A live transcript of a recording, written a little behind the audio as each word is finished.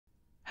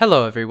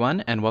Hello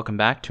everyone, and welcome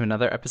back to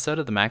another episode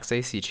of the Max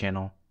AC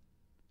channel.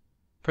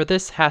 For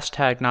this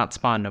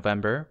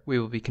 #NotSpawnNovember, we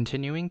will be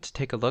continuing to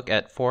take a look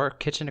at 4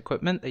 kitchen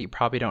equipment that you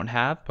probably don't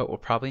have but will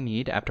probably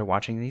need after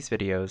watching these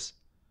videos.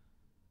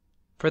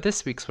 For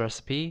this week's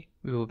recipe,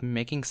 we will be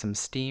making some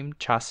steamed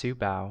Char Siu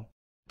Bao.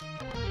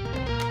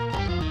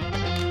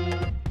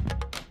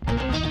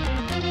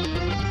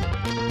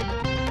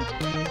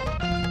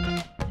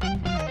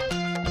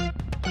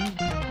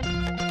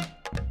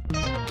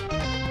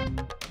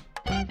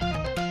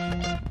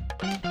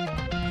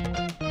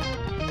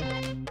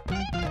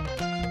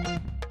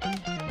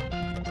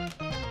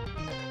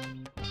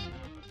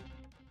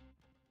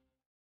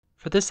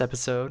 For this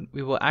episode,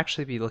 we will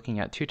actually be looking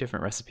at 2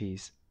 different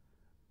recipes,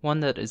 one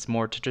that is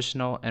more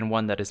traditional and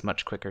one that is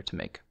much quicker to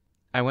make.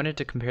 I wanted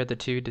to compare the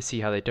two to see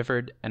how they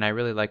differed, and I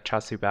really like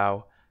Char Siu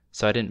Bao,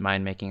 so I didn't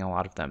mind making a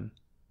lot of them.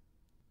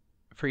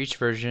 For each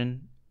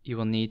version, you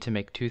will need to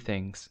make 2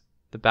 things,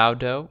 the Bao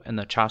Dough and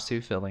the Char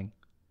Siu Filling.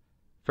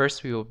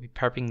 First, we will be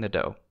prepping the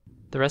dough.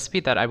 The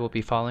recipe that I will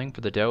be following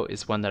for the dough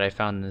is one that I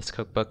found in this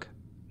cookbook,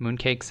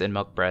 Mooncakes and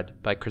Milk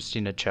Bread by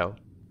Christina Cho.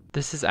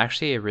 This is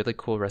actually a really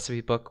cool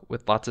recipe book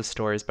with lots of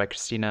stories by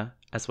Christina,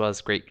 as well as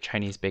great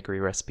Chinese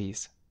bakery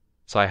recipes,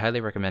 so I highly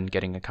recommend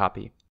getting a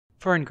copy.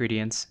 For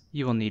ingredients,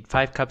 you will need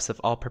 5 cups of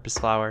all-purpose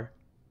flour,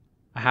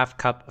 a half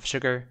cup of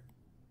sugar,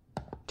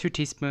 2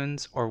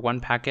 teaspoons or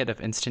 1 packet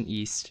of instant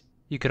yeast.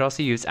 You could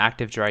also use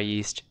active dry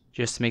yeast,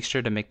 just make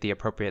sure to make the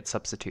appropriate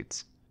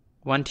substitutes.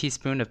 1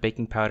 teaspoon of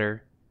baking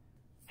powder,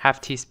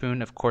 half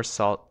teaspoon of coarse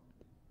salt.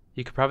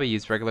 You could probably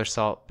use regular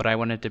salt, but I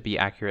wanted to be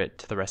accurate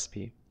to the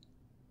recipe.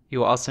 You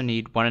will also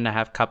need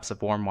 1½ cups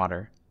of warm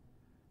water.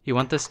 You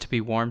want this to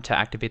be warm to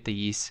activate the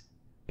yeast,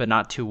 but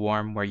not too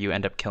warm where you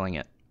end up killing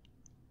it.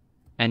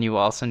 And you will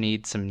also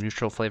need some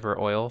neutral flavor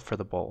oil for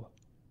the bowl.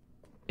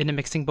 In a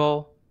mixing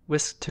bowl,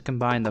 whisk to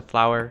combine the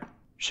flour,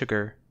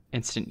 sugar,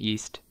 instant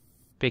yeast,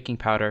 baking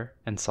powder,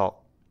 and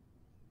salt.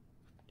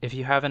 If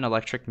you have an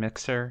electric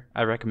mixer,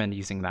 I recommend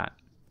using that.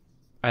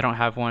 I don't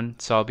have one,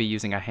 so I'll be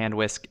using a hand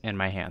whisk in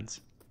my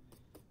hands.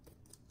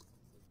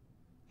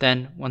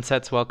 Then, once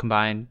that's well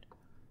combined,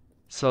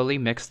 slowly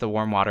mix the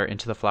warm water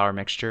into the flour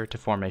mixture to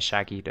form a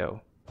shaggy dough.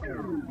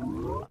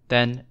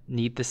 Then,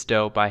 knead this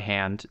dough by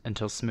hand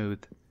until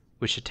smooth,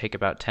 which should take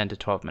about 10 to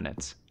 12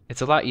 minutes.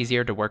 It's a lot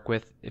easier to work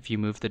with if you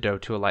move the dough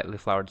to a lightly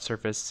floured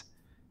surface,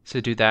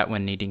 so do that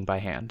when kneading by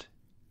hand.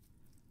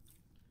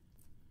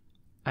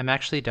 I'm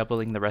actually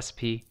doubling the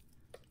recipe,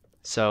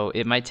 so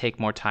it might take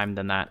more time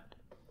than that,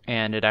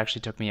 and it actually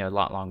took me a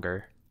lot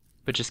longer,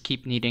 but just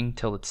keep kneading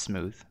till it's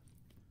smooth.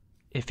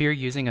 If you're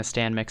using a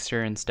stand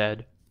mixer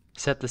instead,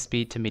 set the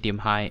speed to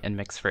medium-high and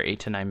mix for 8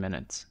 to 9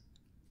 minutes.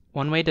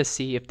 One way to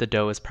see if the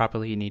dough is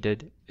properly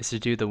kneaded is to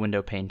do the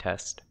window pane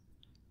test.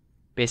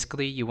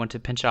 Basically, you want to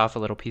pinch off a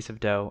little piece of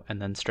dough and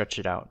then stretch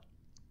it out.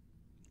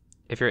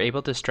 If you're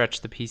able to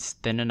stretch the piece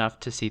thin enough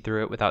to see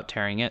through it without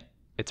tearing it,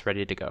 it's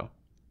ready to go.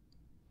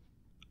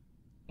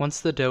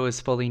 Once the dough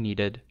is fully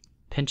kneaded,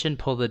 pinch and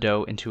pull the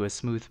dough into a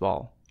smooth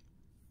ball.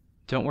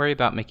 Don't worry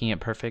about making it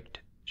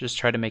perfect, just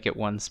try to make it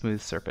one smooth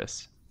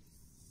surface.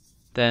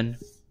 Then,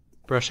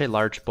 brush a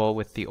large bowl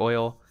with the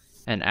oil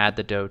and add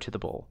the dough to the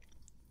bowl.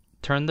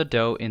 Turn the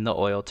dough in the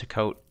oil to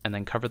coat and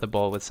then cover the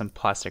bowl with some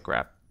plastic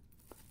wrap.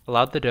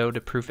 Allow the dough to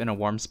proof in a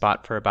warm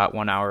spot for about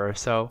 1 hour or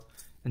so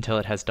until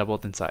it has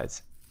doubled in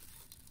size.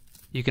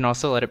 You can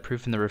also let it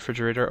proof in the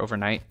refrigerator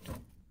overnight,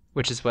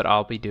 which is what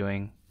I'll be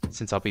doing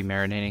since I'll be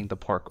marinating the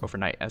pork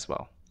overnight as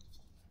well.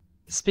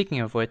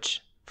 Speaking of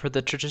which, for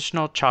the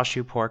traditional char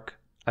siu pork,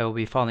 I will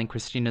be following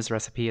Christina's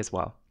recipe as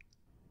well.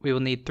 We will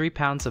need 3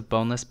 pounds of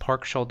boneless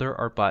pork shoulder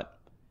or butt,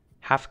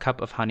 ½ cup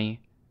of honey,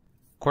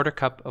 ¼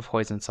 cup of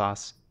hoisin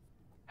sauce,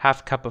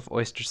 ½ cup of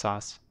oyster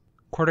sauce,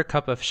 ¼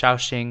 cup of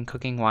Shaoxing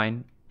cooking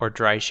wine or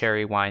dry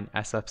sherry wine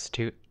as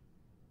substitute,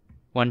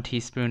 1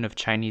 teaspoon of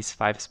Chinese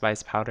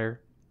 5-spice powder,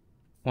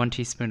 1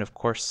 teaspoon of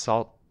coarse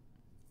salt,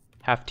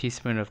 ½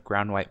 teaspoon of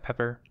ground white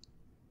pepper,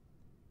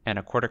 and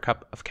 ¼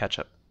 cup of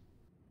ketchup.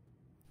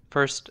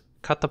 First,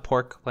 cut the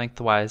pork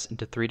lengthwise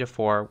into 3 to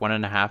 4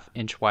 1½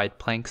 inch wide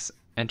planks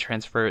and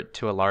transfer it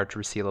to a large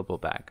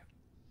resealable bag.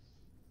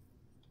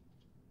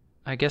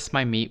 I guess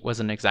my meat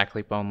wasn't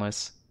exactly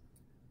boneless,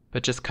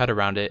 but just cut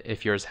around it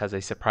if yours has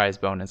a surprise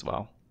bone as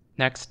well.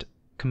 Next,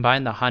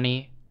 combine the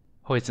honey,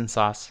 hoisin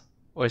sauce,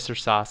 oyster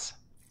sauce,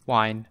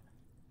 wine,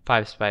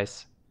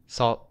 5-spice,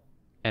 salt,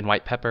 and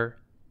white pepper,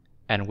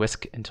 and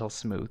whisk until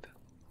smooth.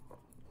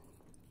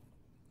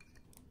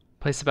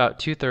 Place about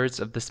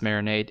 2/3 of this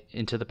marinade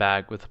into the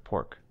bag with the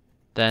pork.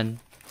 Then,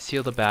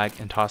 seal the bag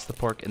and toss the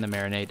pork in the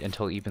marinade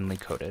until evenly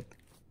coated.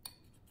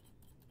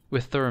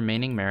 With the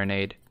remaining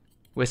marinade,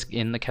 whisk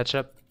in the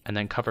ketchup and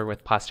then cover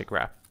with plastic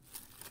wrap.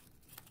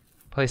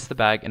 Place the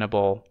bag in a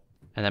bowl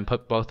and then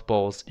put both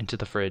bowls into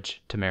the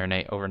fridge to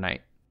marinate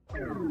overnight.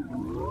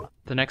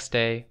 The next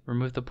day,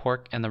 remove the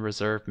pork and the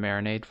reserved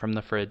marinade from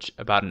the fridge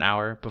about an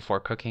hour before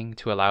cooking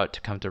to allow it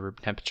to come to room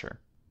temperature.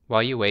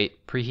 While you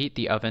wait, preheat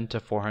the oven to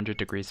 400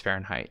 degrees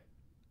Fahrenheit.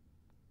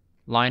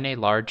 Line a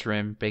large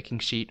rim baking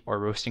sheet or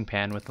roasting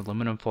pan with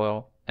aluminum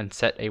foil and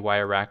set a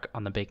wire rack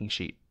on the baking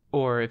sheet.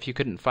 Or if you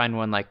couldn't find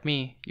one like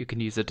me, you can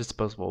use a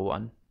disposable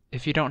one.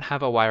 If you don't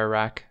have a wire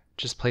rack,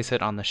 just place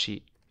it on the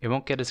sheet. It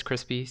won't get as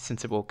crispy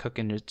since it will cook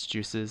in its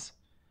juices,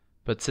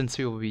 but since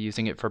we will be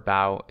using it for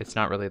bao, it's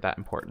not really that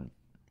important.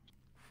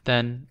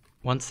 Then,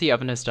 once the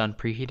oven is done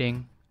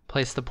preheating,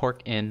 place the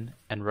pork in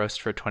and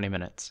roast for 20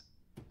 minutes.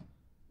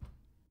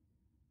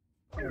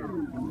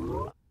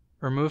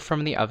 Remove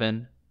from the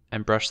oven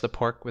and brush the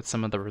pork with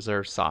some of the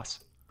reserved sauce,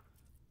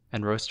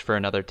 and roast for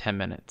another 10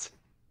 minutes.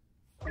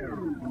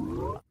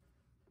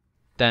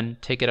 Then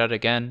take it out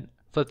again,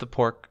 flip the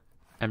pork,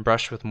 and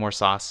brush with more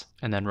sauce,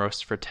 and then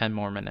roast for 10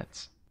 more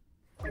minutes.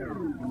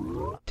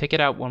 Take it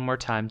out one more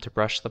time to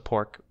brush the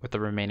pork with the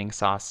remaining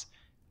sauce,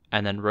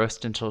 and then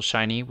roast until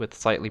shiny with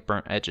slightly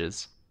burnt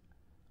edges,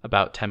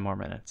 about 10 more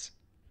minutes.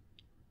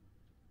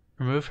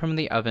 Remove from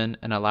the oven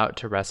and allow it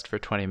to rest for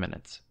 20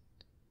 minutes.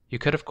 You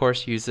could of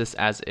course use this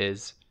as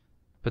is,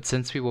 but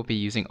since we will be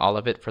using all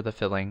of it for the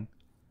filling,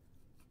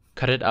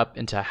 cut it up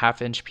into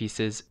 1/2-inch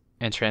pieces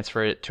and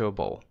transfer it to a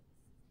bowl.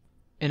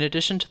 In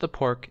addition to the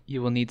pork,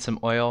 you will need some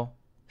oil,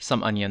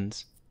 some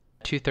onions,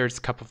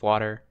 2/3 cup of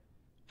water,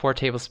 4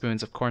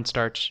 tablespoons of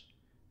cornstarch,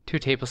 2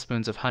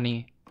 tablespoons of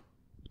honey,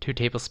 2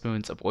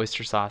 tablespoons of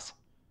oyster sauce,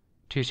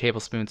 2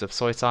 tablespoons of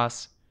soy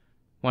sauce,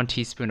 1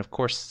 teaspoon of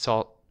coarse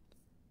salt,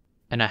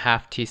 and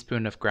 1/2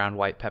 teaspoon of ground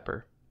white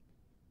pepper.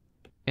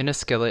 In a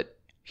skillet,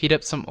 heat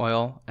up some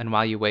oil, and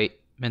while you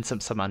wait, mince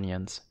up some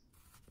onions.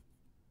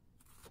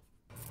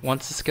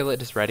 Once the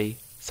skillet is ready,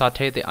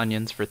 sauté the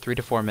onions for 3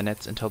 to 4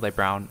 minutes until they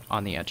brown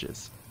on the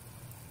edges.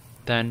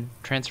 Then,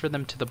 transfer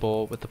them to the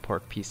bowl with the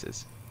pork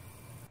pieces.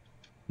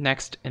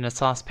 Next, in a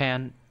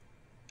saucepan,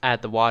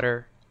 add the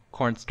water,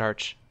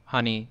 cornstarch,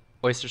 honey,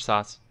 oyster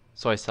sauce,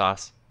 soy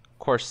sauce,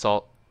 coarse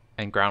salt,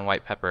 and ground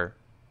white pepper,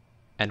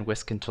 and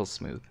whisk until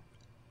smooth.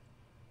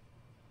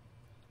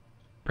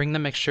 Bring the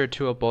mixture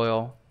to a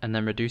boil and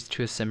then reduce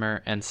to a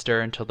simmer and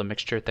stir until the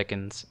mixture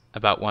thickens,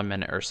 about 1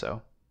 minute or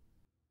so.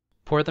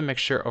 Pour the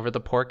mixture over the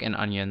pork and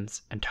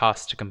onions and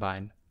toss to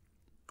combine.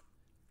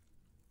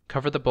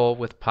 Cover the bowl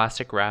with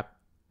plastic wrap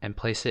and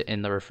place it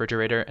in the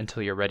refrigerator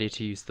until you're ready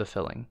to use the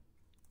filling.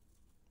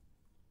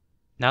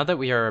 Now that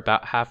we are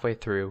about halfway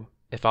through,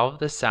 if all of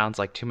this sounds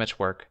like too much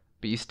work,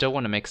 but you still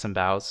want to make some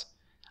baos,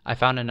 I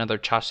found another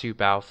Char Siu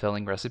Bao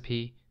filling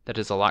recipe that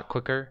is a lot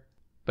quicker,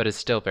 but is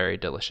still very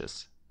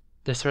delicious.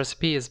 This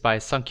recipe is by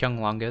Sungkyung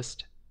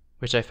Longest,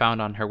 which I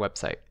found on her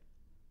website.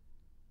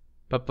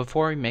 But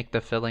before we make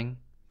the filling,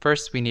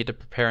 first we need to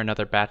prepare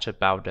another batch of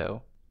bao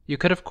dough. You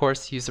could of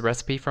course use the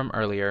recipe from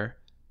earlier,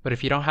 but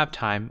if you don't have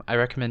time, I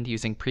recommend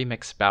using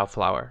pre-mixed bao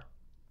flour.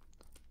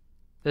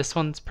 This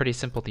one's pretty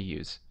simple to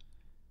use.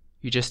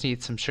 You just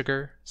need some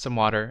sugar, some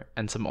water,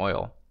 and some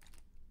oil.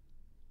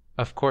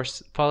 Of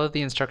course, follow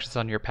the instructions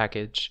on your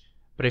package,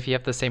 but if you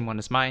have the same one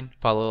as mine,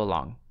 follow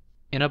along.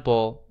 In a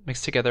bowl,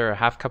 mix together a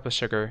 1/2 cup of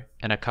sugar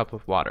and a cup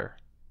of water.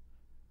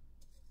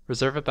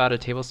 Reserve about a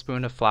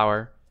tablespoon of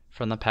flour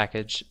from the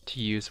package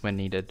to use when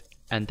needed,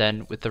 and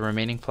then with the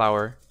remaining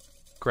flour,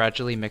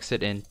 gradually mix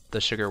it in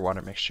the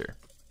sugar-water mixture.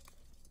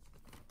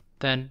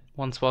 Then,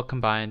 once well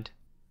combined,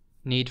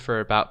 knead for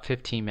about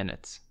 15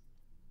 minutes.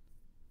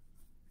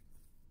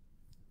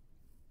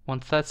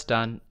 Once that's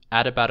done,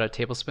 add about a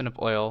tablespoon of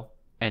oil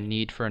and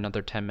knead for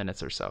another 10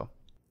 minutes or so.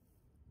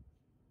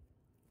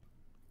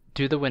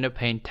 Do the window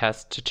pane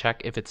test to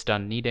check if it's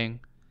done kneading.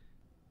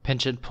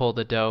 Pinch and pull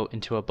the dough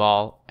into a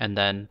ball and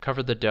then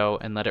cover the dough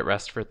and let it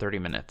rest for 30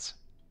 minutes.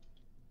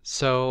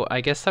 So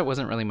I guess that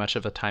wasn't really much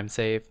of a time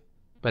save,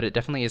 but it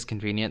definitely is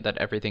convenient that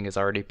everything is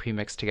already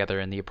pre-mixed together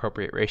in the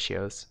appropriate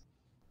ratios.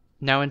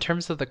 Now in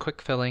terms of the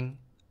quick filling,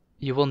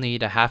 you will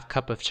need a 1/2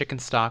 cup of chicken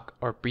stock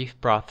or beef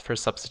broth for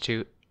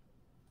substitute,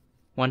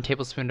 1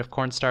 tablespoon of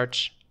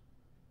cornstarch,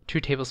 2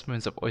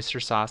 tablespoons of oyster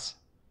sauce,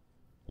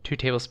 2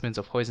 tablespoons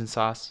of hoisin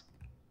sauce,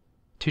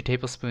 2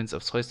 tablespoons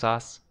of soy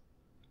sauce,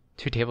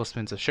 2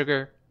 tablespoons of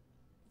sugar,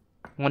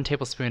 1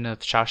 tablespoon of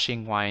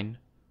Shaoxing wine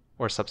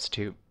or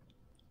substitute,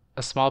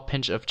 a small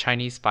pinch of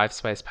Chinese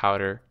 5-spice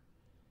powder,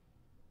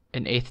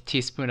 an 1/8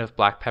 teaspoon of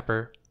black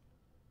pepper,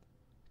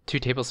 2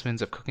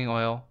 tablespoons of cooking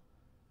oil,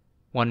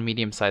 1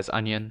 medium-sized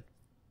onion,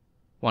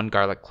 1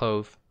 garlic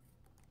clove,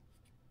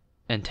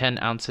 and 10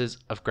 ounces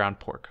of ground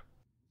pork.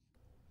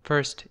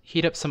 First,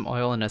 heat up some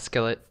oil in a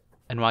skillet,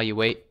 and while you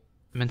wait,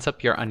 mince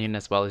up your onion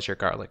as well as your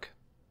garlic.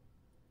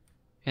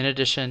 In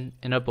addition,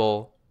 in a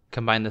bowl,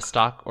 combine the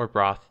stock or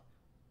broth,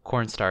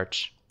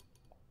 cornstarch,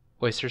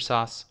 oyster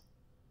sauce,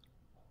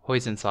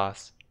 hoisin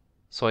sauce,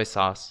 soy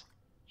sauce,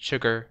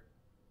 sugar,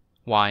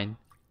 wine,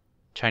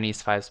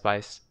 Chinese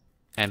 5-spice,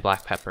 and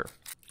black pepper.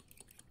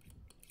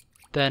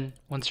 Then,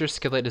 once your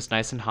skillet is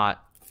nice and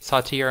hot,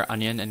 saute your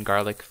onion and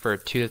garlic for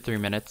 2 to 3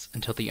 minutes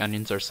until the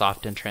onions are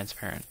soft and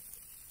transparent.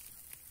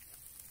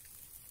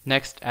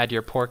 Next, add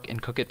your pork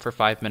and cook it for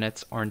 5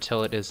 minutes or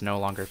until it is no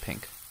longer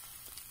pink.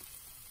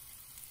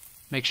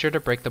 Make sure to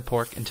break the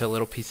pork into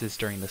little pieces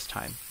during this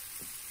time.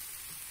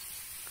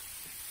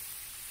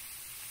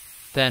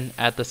 Then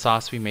add the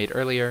sauce we made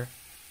earlier,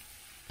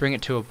 Bring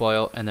it to a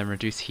boil and then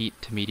reduce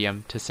heat to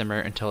medium to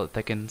simmer until it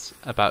thickens,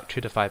 about 2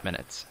 to 5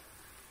 minutes.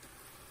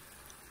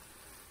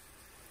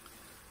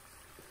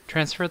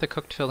 Transfer the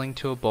cooked filling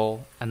to a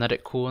bowl and let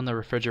it cool in the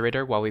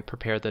refrigerator while we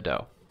prepare the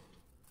dough.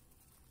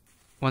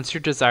 Once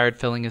your desired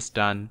filling is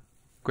done,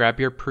 grab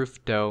your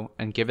proof dough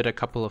and give it a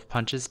couple of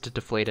punches to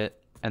deflate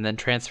it, and then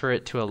transfer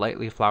it to a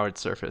lightly floured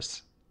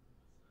surface.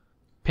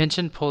 Pinch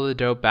and pull the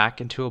dough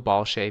back into a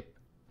ball shape,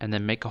 and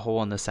then make a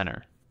hole in the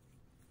center.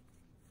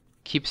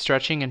 Keep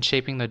stretching and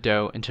shaping the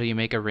dough until you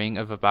make a ring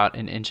of about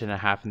 1.5 inches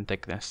in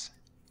thickness.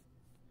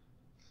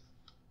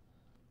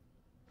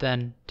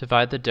 Then,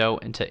 divide the dough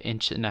into 1.5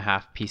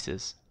 inch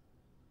pieces.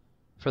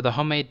 For the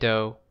homemade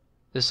dough,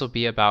 this will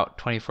be about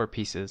 24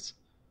 pieces.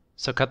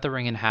 So cut the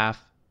ring in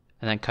half,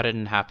 and then cut it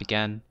in half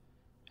again,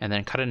 and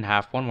then cut it in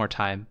half one more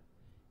time,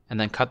 and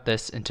then cut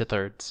this into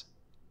thirds.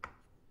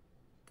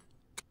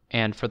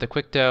 And for the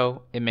quick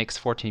dough, it makes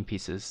 14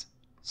 pieces.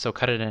 So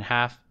cut it in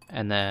half,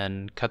 and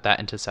then cut that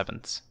into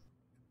sevenths.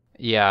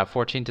 Yeah,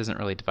 14 doesn't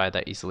really divide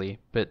that easily,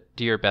 but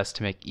do your best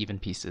to make even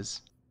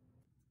pieces.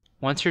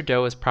 Once your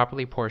dough is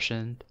properly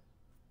portioned,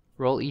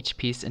 roll each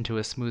piece into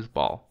a smooth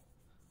ball.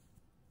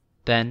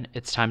 Then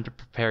it's time to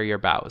prepare your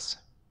baos.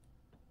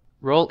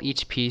 Roll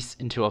each piece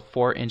into a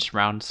 4-inch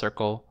round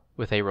circle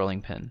with a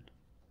rolling pin.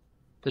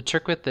 The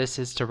trick with this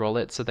is to roll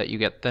it so that you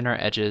get thinner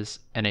edges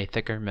and a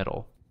thicker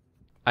middle.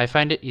 I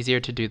find it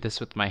easier to do this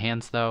with my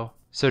hands though,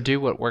 so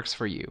do what works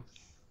for you.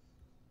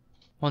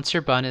 Once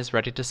your bun is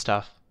ready to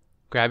stuff,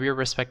 grab your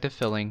respective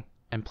filling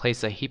and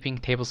place a heaping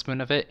tablespoon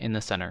of it in the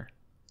center.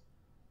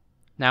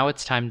 Now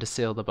it's time to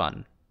seal the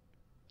bun.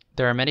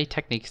 There are many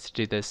techniques to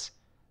do this,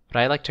 but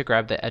I like to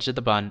grab the edge of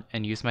the bun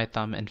and use my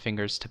thumb and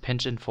fingers to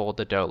pinch and fold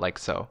the dough like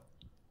so.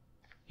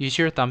 Use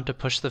your thumb to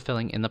push the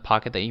filling in the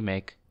pocket that you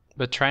make,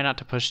 but try not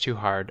to push too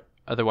hard,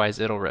 otherwise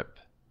it'll rip.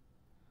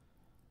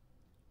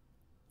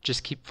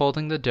 Just keep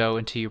folding the dough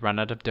until you run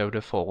out of dough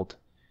to fold,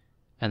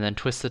 and then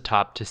twist the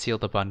top to seal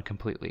the bun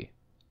completely.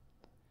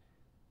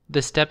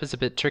 This step is a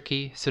bit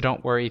tricky, so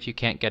don't worry if you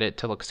can't get it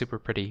to look super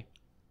pretty.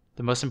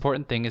 The most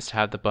important thing is to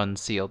have the bun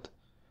sealed,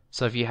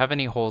 so if you have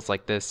any holes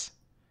like this,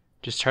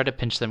 just try to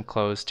pinch them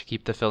closed to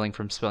keep the filling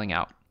from spilling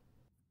out.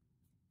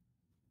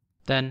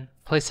 Then,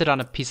 place it on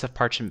a piece of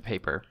parchment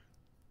paper.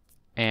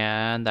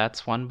 And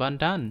that's one bun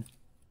done,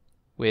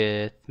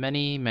 with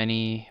many,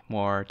 many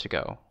more to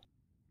go.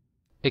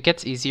 It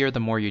gets easier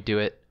the more you do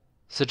it,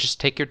 so just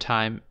take your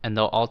time and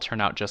they'll all turn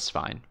out just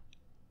fine.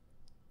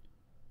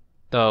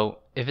 Though,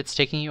 if it's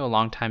taking you a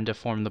long time to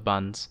form the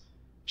buns,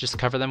 just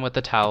cover them with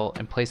a towel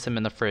and place them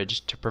in the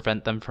fridge to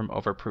prevent them from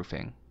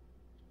overproofing.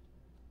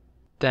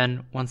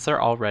 Then, once they're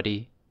all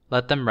ready,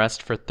 let them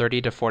rest for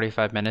 30 to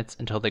 45 minutes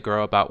until they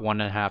grow about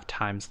 1.5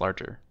 times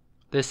larger.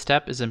 This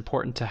step is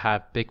important to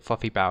have big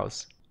fluffy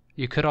baos.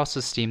 You could also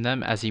steam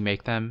them as you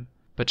make them,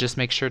 but just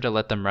make sure to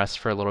let them rest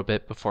for a little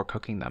bit before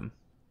cooking them.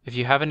 If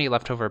you have any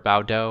leftover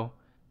bao dough,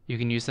 you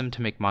can use them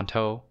to make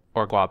mantou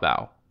or gua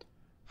bao.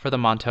 For the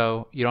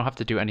mantou, you don't have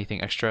to do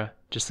anything extra,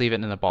 just leave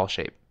it in a ball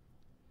shape.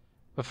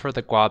 But for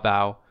the gua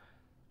bao,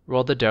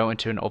 roll the dough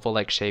into an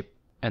oval-like shape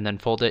and then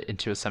fold it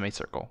into a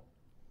semicircle.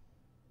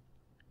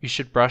 You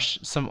should brush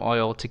some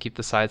oil to keep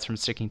the sides from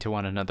sticking to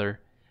one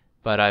another,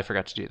 but I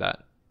forgot to do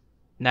that.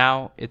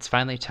 Now, it's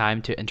finally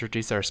time to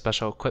introduce our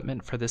special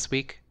equipment for this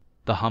week,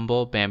 the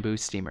humble bamboo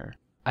steamer.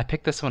 I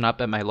picked this one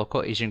up at my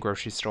local Asian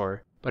grocery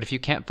store, but if you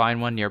can't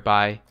find one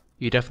nearby,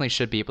 you definitely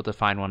should be able to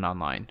find one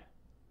online.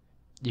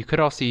 You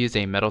could also use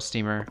a metal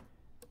steamer.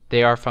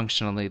 They are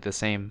functionally the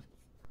same,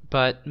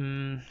 but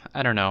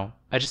I don't know.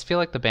 I just feel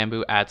like the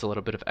bamboo adds a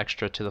little bit of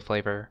extra to the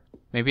flavor.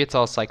 Maybe it's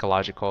all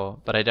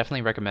psychological, but I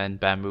definitely recommend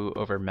bamboo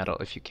over metal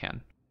if you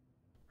can.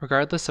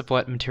 Regardless of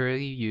what material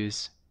you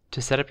use,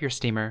 to set up your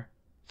steamer,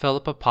 fill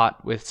up a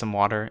pot with some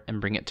water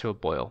and bring it to a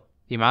boil.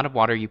 The amount of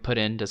water you put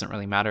in doesn't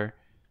really matter.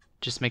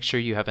 Just make sure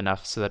you have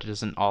enough so that it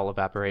doesn't all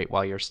evaporate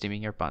while you're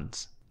steaming your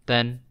buns.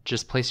 Then,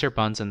 just place your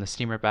buns in the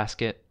steamer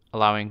basket,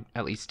 allowing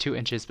at least 2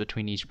 inches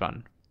between each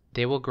bun.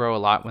 They will grow a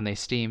lot when they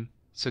steam,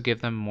 so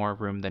give them more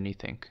room than you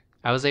think.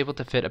 I was able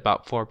to fit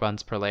about 4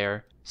 buns per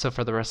layer, so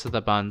for the rest of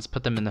the buns,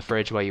 put them in the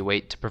fridge while you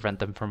wait to prevent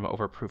them from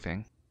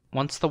overproofing.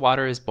 Once the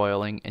water is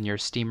boiling and your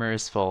steamer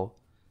is full,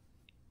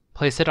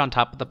 place it on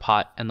top of the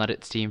pot and let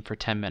it steam for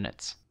 10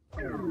 minutes.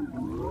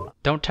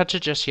 Don't touch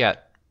it just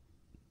yet.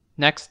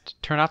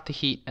 Next, turn off the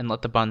heat and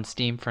let the buns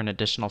steam for an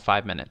additional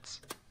 5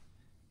 minutes.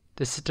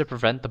 This is to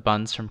prevent the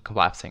buns from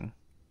collapsing.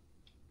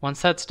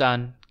 Once that's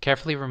done,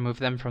 carefully remove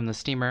them from the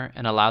steamer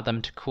and allow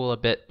them to cool a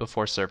bit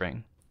before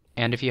serving.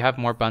 And if you have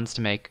more buns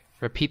to make,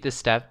 repeat this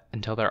step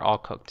until they're all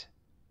cooked.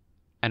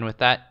 And with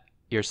that,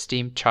 your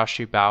steamed Char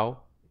Siu Bao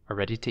are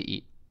ready to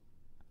eat.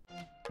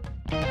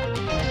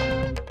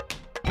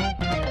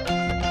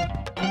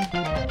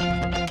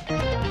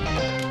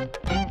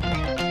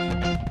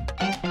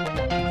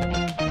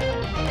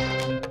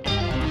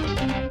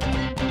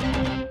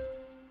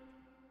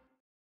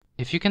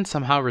 If you can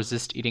somehow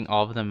resist eating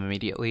all of them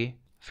immediately,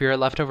 for your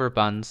leftover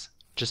buns,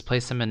 just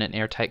place them in an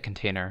airtight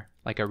container,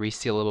 like a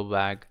resealable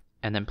bag,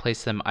 and then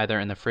place them either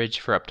in the fridge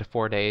for up to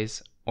 4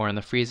 days or in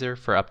the freezer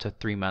for up to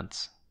 3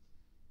 months.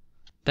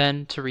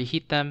 Then, to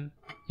reheat them,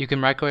 you can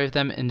microwave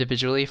them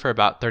individually for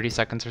about 30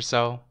 seconds or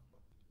so,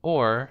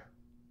 or,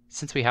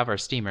 since we have our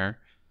steamer,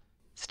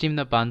 steam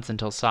the buns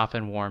until soft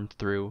and warmed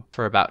through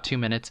for about 2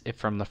 minutes if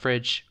from the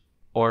fridge,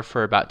 or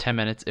for about 10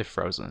 minutes if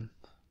frozen.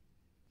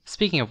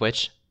 Speaking of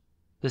which,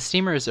 the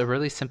steamer is a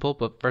really simple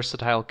but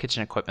versatile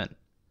kitchen equipment.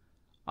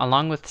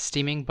 Along with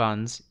steaming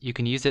buns, you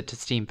can use it to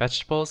steam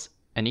vegetables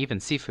and even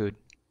seafood.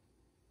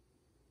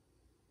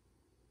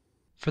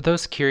 For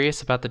those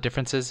curious about the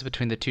differences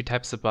between the two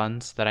types of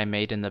buns that I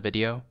made in the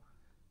video,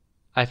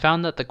 I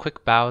found that the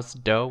quick Bao's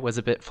dough was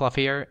a bit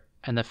fluffier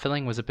and the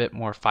filling was a bit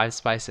more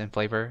five-spice in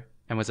flavor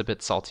and was a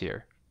bit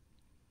saltier.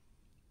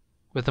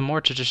 With the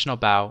more traditional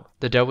Bao,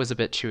 the dough was a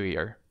bit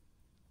chewier.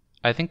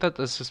 I think that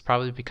this was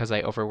probably because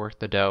I overworked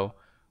the dough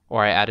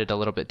or I added a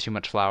little bit too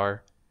much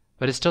flour,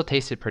 but it still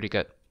tasted pretty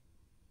good.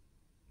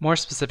 More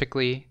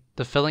specifically,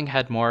 the filling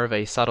had more of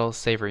a subtle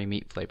savory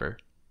meat flavor.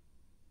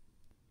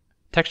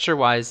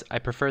 Texture-wise, I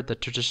preferred the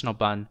traditional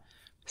bun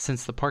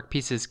since the pork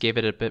pieces gave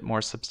it a bit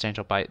more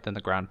substantial bite than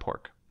the ground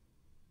pork.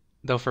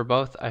 Though for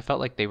both, I felt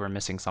like they were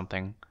missing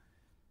something.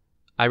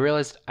 I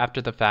realized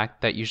after the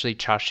fact that usually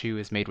char siu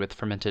is made with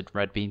fermented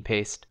red bean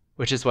paste,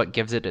 which is what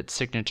gives it its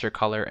signature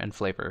color and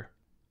flavor.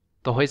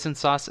 The hoisin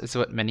sauce is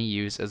what many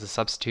use as a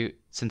substitute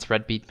since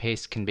red bean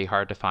paste can be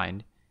hard to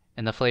find,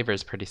 and the flavor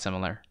is pretty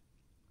similar.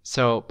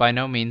 So by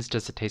no means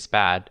does it taste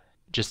bad,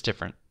 just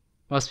different.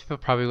 Most people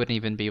probably wouldn't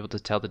even be able to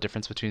tell the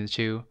difference between the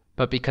two,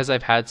 but because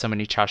I've had so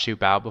many Char Siu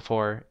Bao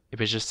before, it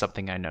was just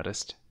something I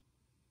noticed.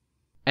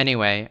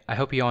 Anyway, I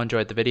hope you all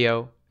enjoyed the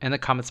video. In the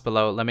comments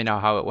below, let me know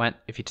how it went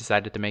if you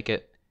decided to make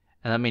it,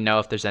 and let me know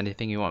if there's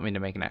anything you want me to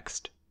make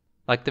next.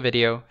 Like the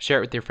video, share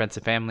it with your friends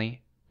and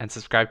family, and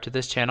subscribe to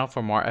this channel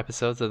for more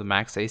episodes of the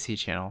Max AC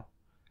channel.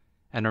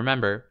 And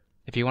remember,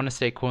 if you want to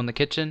stay cool in the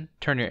kitchen,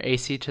 turn your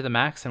AC to the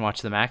max and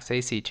watch the Max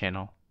AC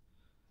channel.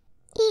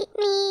 Eat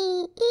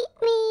me! Eat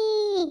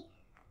me!